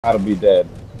Gotta be dead.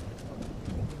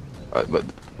 But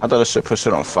I thought I should put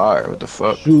shit on fire. What the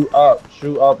fuck? Shoot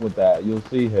up with that. You'll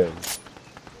see him.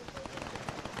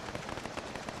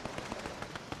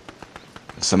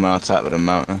 Someone on top of the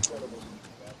mountain.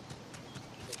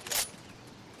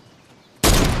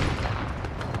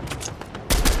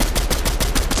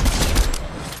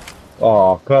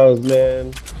 Oh, cuz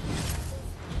man.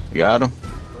 You got him?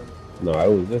 No, it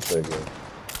was this nigga.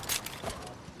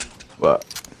 But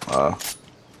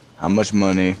how much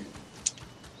money? It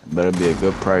better be a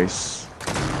good price.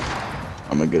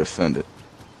 I'm gonna get offended.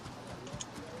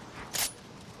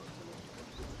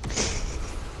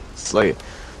 Slave.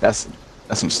 That's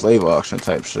some slave auction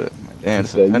type shit. Like, damn, He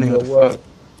it's a said, you penny. know What the fuck? what?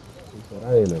 He said,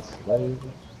 I ain't a slave.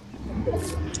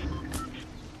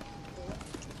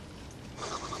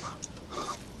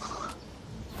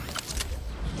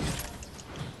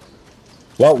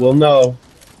 Well, we'll know.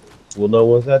 We'll know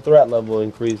once that threat level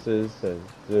increases. And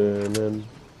dun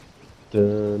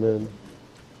dun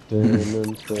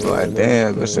dun Like, dun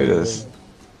damn, let's say this. dun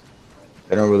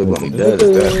They don't really want me dead at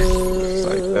that. It's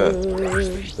like that.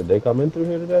 Did they come in through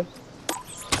here today?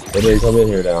 They didn't come in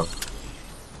here now.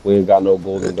 We ain't got no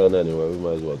golden gun anyway. We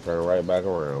might as well turn right back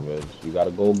around, bitch. You got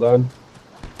a gold gun?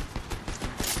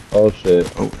 Oh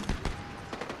shit. Oh,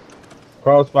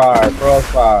 Crossfire,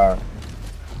 crossfire.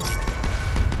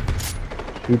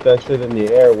 Shoot that shit in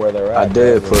the air where they're I at.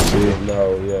 did, We'll pussy.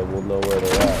 know, yeah, we'll know where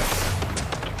they're at.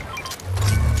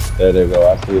 There they go.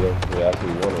 I see them. Yeah, I see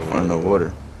one of them. I'm in the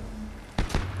water.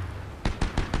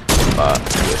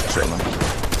 Just chilling.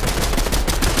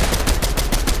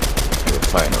 We're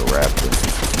fighting a raptor.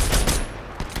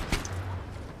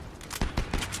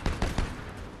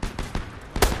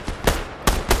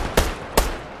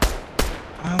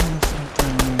 I want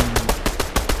something.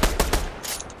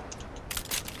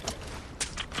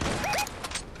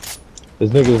 This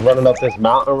nigga's running up this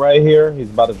mountain right here. He's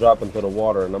about to drop into the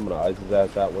water, and I'm gonna ice his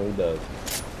ass out when he does.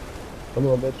 Come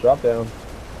on, bitch, drop down.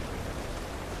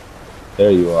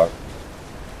 There you are.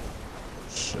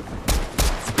 Shit.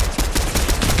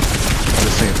 I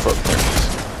just seen footprints.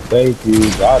 Thank you.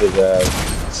 Got his ass.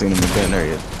 Seen him again there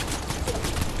yet.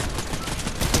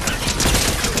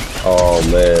 Oh,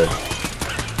 man.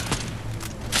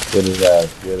 Get his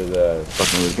ass. Get his ass.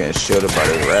 Fucking was getting shielded by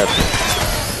this raptor.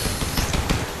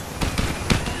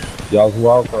 Y'all's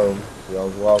welcome.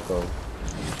 Y'all's welcome.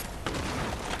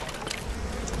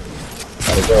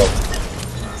 Gotta go.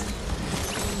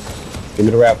 Give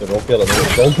me the raptor. Don't kill it.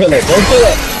 Don't kill it. Don't kill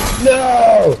it.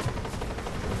 No!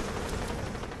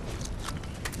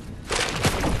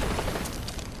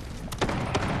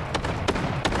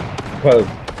 Cuz,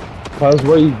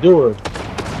 what are you doing?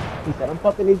 He said, I'm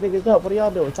fucking these niggas up. What are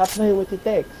y'all doing? Stop playing with your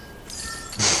dicks.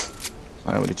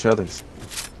 Playing with each other's.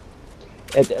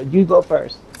 You go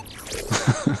first.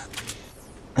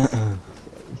 He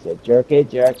said, jerk it,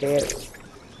 jerk it.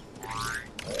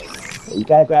 You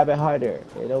gotta grab it harder.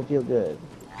 It don't feel good.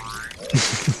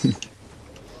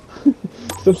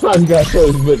 Sometimes you gotta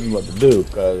show these bitches what to do,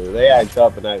 cause they act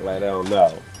up and act like they don't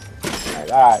know. Like,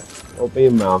 alright, open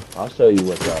your mouth. I'll show you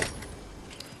what's up.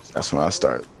 That's when I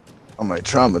start. I might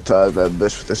traumatize that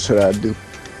bitch with the shit I do.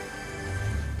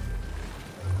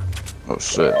 Oh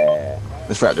shit. Yeah.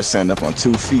 This raptor standing up on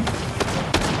 2 feet.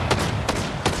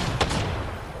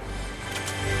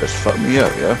 Just fuck me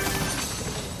up, yeah.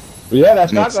 Yeah,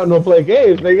 that's not gonna play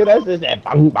games, nigga. That's just that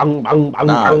bang, bang, bang, bang,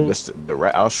 Nah, bang.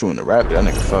 I was shooting the raptor. That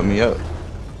nigga fucked me up.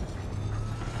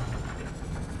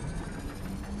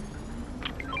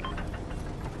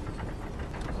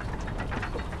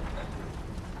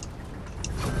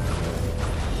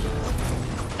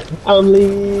 I'm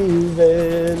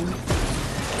leaving.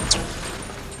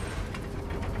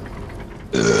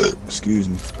 Excuse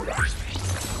me.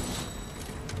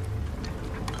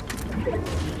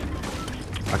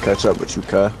 I catch up with you,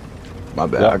 cuz. My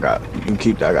bad. Yep. You can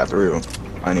keep that. I got 3 of them.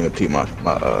 I didn't even keep my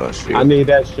shield. I need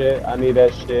that shit. I need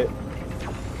that shit.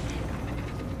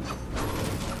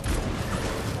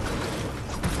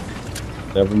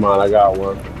 Never mind, I got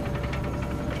one.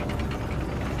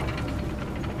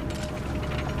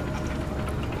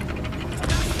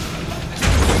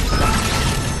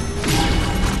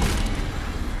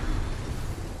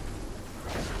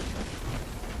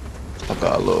 I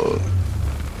thought a little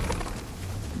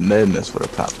madness would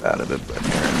have popped out of it, but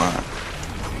never mind.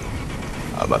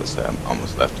 I was about to say, I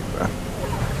almost left you, bro.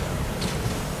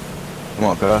 Come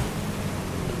on, cuz.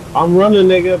 I'm running,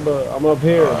 nigga, but I'm up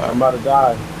here. I'm about to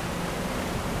die.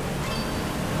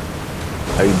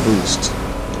 How you boost?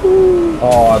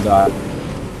 Oh, I died.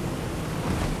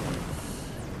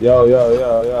 Yo,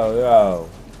 yo.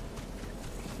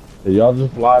 Did y'all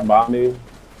just fly by me?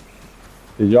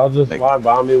 Did y'all just Like fly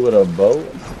by me with a boat?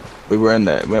 we were in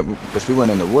that, but we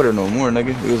weren't in the water no more,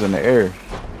 nigga. We was in the air.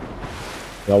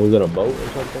 Y'all was in a boat or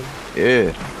something?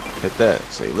 Yeah, hit that.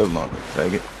 So you live longer.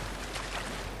 Take it.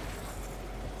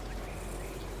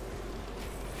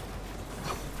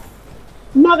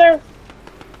 Mother!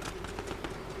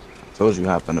 Told you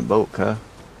hop in the boat, cuz.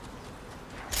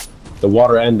 The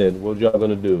water ended. What y'all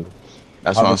gonna do?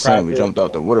 That's what I'm saying. Hovercraft We it? jumped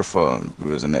out the waterfall and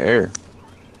we was in the air.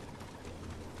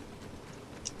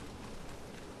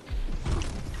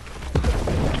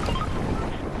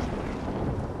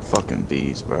 Fucking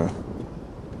bees, bro.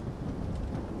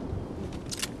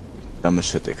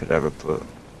 Dumbest shit they could ever put.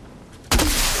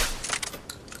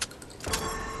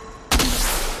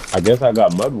 I guess I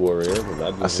got Mud Warrior, because I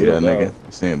I just see that healed nigga. up.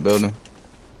 You see him building?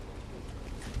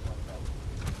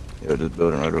 Yo, this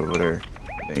building right over there.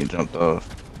 Then he jumped off.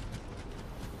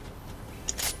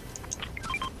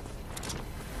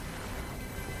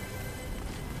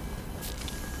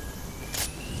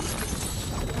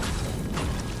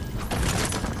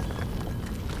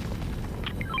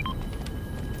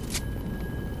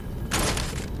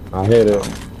 I hit it.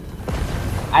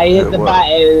 I Hit hit the what?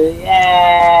 button.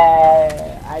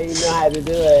 Yeah! I didn't know how to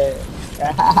do it.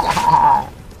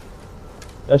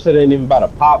 That shit ain't even about to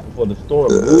pop before the storm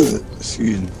moves.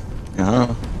 Excuse me.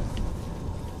 Uh-huh.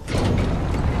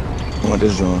 I want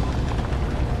this joint.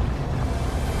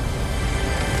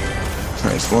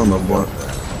 Transformer, boy.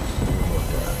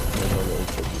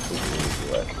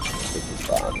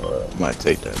 Might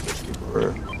take that bitch for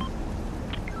real.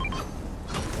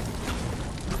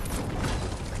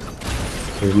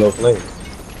 There's no flame.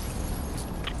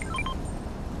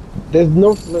 There's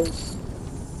no flame.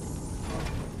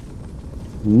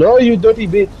 No, you dirty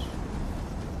bitch.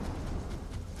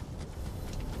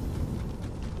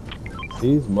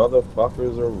 These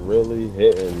motherfuckers are really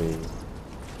hitting me.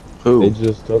 They Who?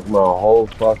 just took my whole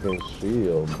fucking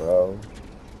shield, bro.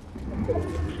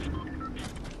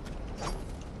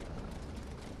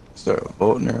 Is there a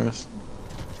boat near us?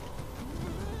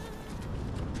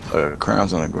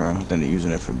 Crown's on the ground. Then they're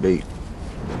using it for bait.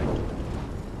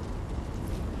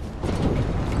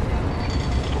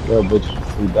 Yeah, bitch,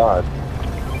 he died.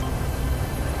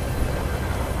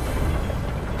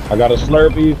 I got a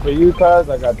Slurpee for you, cuz.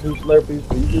 I got 2 Slurpees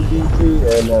for you,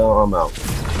 BT, and now I'm out.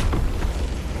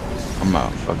 I'm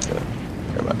out. Fuck that.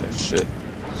 Care about that shit.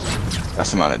 Got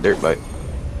some on a dirt bike.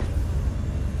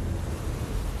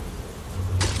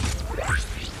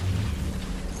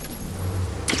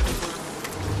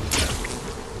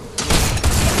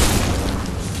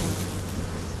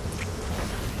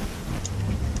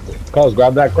 Cuz,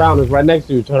 grab that crown. It's right next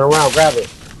to you. Turn around, grab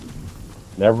it.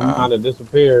 Never mind, it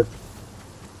disappeared.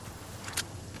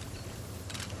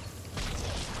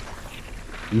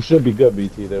 You should be good,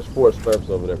 BT. There's 4 Slurps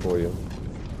over there for you.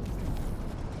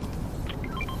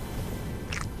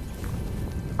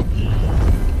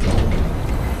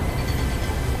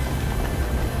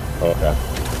 Okay.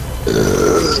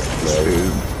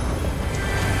 Dude.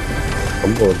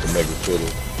 I'm going to Mega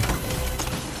City.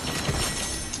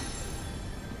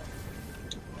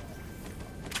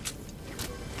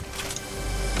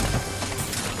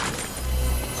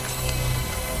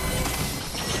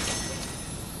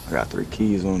 I got 3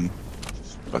 keys on me.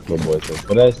 My boy said,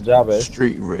 but that's the job, eh?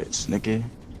 Street rich, nigga.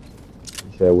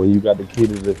 He said, well, you got the key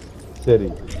to the city.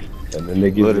 And then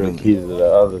they give you the Literally. key to the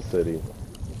other city.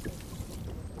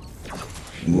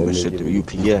 And then Moving they shit give through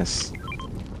you... UPS.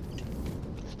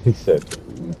 He said,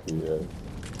 yeah.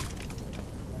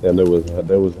 And there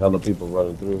was hella people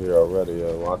running through here already.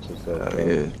 Watch yourself.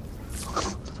 Yeah.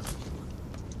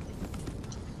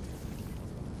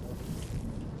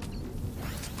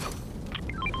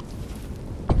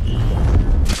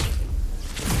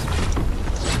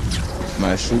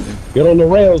 Man shooting. Get on the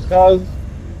rails, cuz.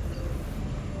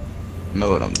 I know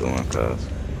what I'm doing, cuz.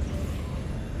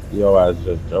 Yo, ass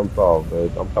just jumped off,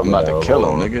 bitch. I'm I'm coming about down. to kill him,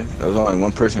 Hold on. nigga. There's only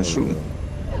one person Hold shooting. on.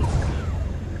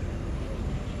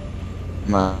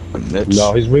 My No,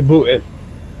 bitch. he's rebooting.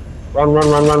 Run, run,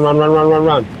 run, run, run, run, run, run,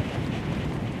 run.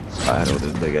 I had all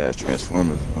this big ass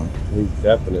transformers, bro. He's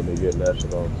definitely getting that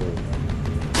shit on too.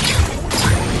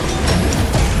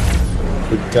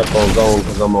 He kept on going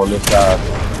because I'm on this side.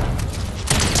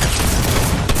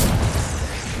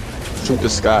 Shoot the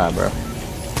sky, bro.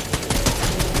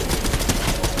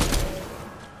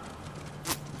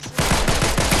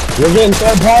 We're getting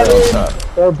third They're on party. top.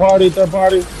 Third party, third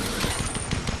party.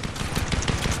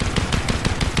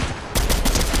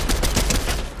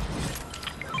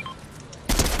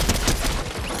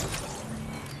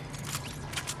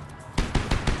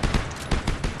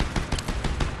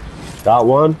 Got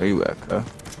one. Where you at, cuz?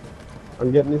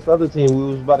 I'm getting this other team. We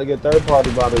was about to get third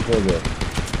party by this nigga.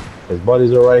 His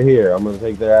buddies are right here. I'm gonna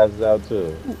take their asses out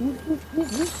too.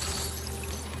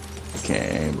 I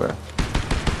can't aim, bro.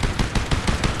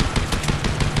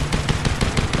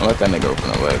 Don't let that nigga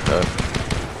open the way, cuz.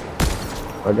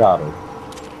 I got him.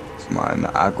 Somebody in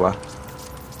the agua.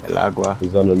 El agua.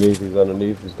 He's underneath. He's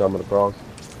underneath. He's coming across.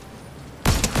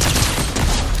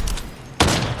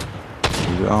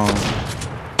 He's gone.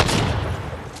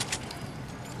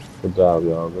 Good job,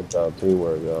 y'all. Good job.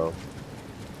 Teamwork, y'all.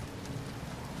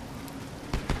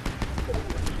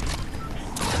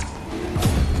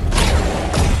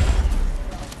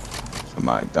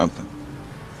 Somebody dumping.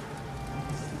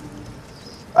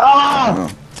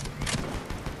 Ah!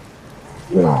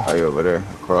 Are you over there?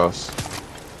 Across.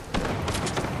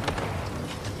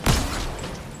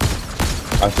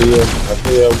 I see him. I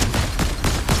see him.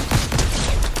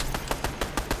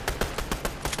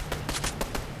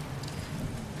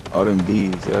 All them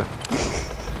bees, yeah.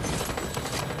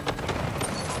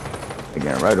 They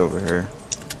getting right over here.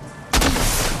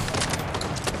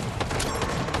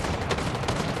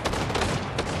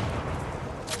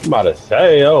 I'm about to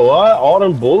say, yo, what? All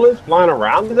them bullets flying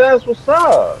around his ass? What's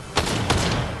up?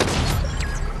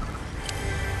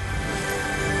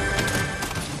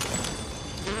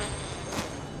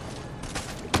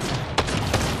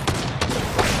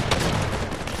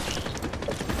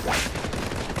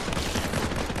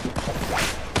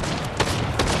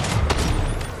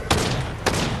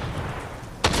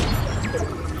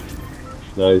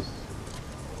 Nice.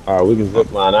 Alright, we can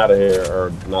zip line out of here,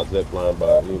 or not zip line,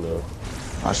 but you know.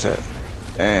 I said,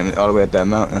 damn, all the way at that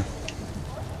mountain.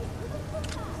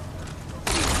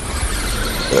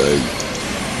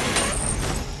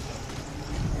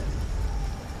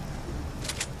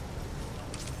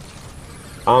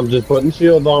 I'm just putting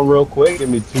shield on real quick. Give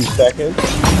me 2 seconds.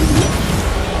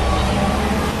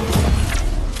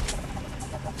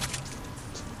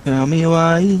 Tell me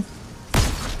why.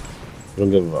 Don't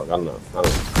give a fuck. I don't know.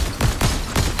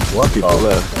 What people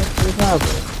left? What's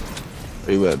happening?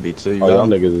 Where you at, B2? You Oh, y'all down?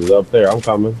 niggas is up there. I'm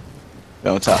coming.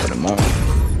 They're on top of the mountain.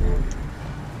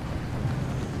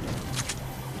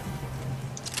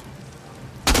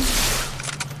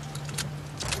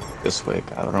 This way,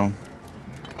 cabrón.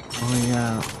 Oh,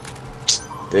 yeah.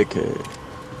 Dickhead.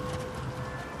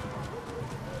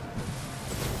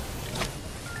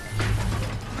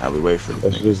 Now we wait for the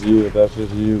That's thing. just you. That's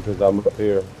just you, because I'm up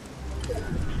here.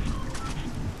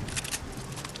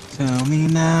 Tell me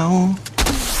now.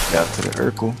 Got to the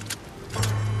Urkel.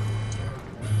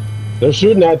 They're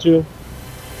shooting at you.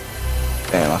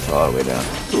 Damn, I fell all the way down.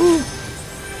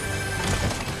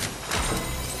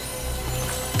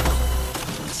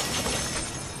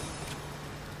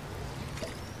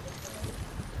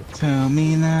 Tell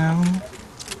me now.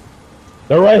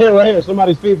 They're right here, right here.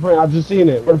 Somebody's feet print. I just seen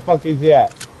it. Where the fuck is he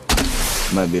at?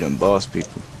 Might be them boss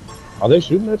people. Are they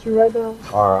shooting at you right now?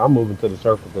 Alright, I'm moving to the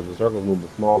circle because the circle's moving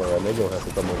smaller and they're gonna have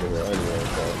to come over here anyway,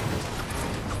 so.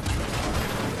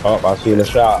 Oh, I seen a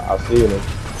shot. I seen it.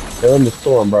 They're in the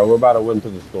storm, bro. We're about to win to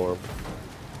the storm.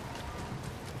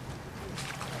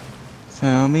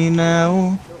 Tell me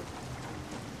now.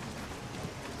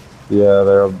 Yeah,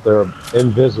 they're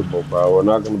invisible, bro. We're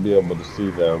not gonna be able to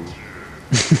see them.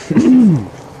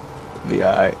 Be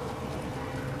alright.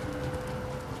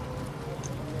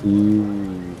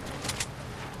 Eee.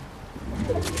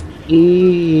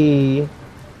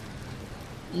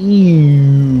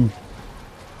 Eee.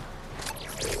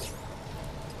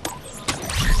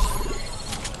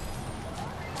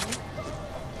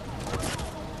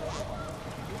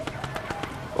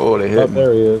 Oh, they Oh, hit me.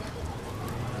 there he is.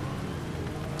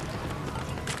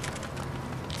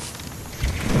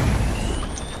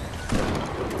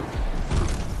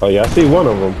 Oh yeah, I see one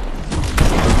of them.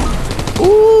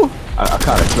 Ooh! I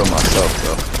kind of killed myself,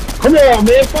 though. Come on,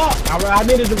 man, fuck! I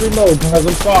needed to reload because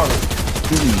I'm sorry.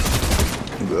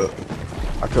 Good.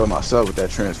 I killed myself with that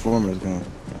Transformers gun.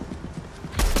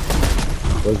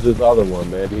 Where's this other one,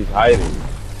 man? He's hiding.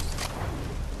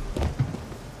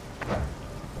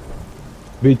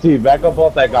 BT, back up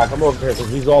off that guy. Come over here,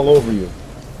 because he's all over you.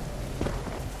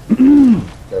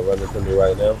 They're running to me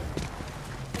right now.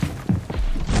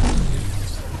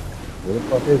 Where the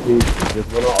fuck is he? He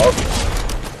just went off.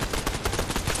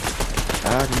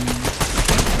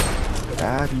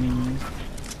 Got him.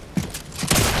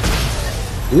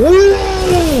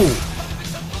 Woo!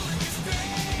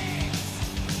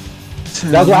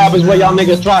 That's what happens when y'all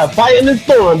niggas try to fight in the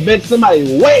storm, bitch.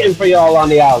 Somebody waiting for y'all on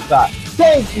the outside.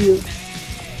 Thank you.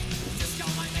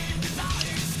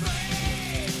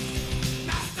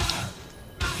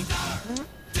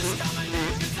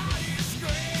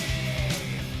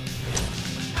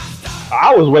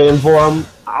 I was waiting for him.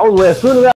 I was waiting as soon as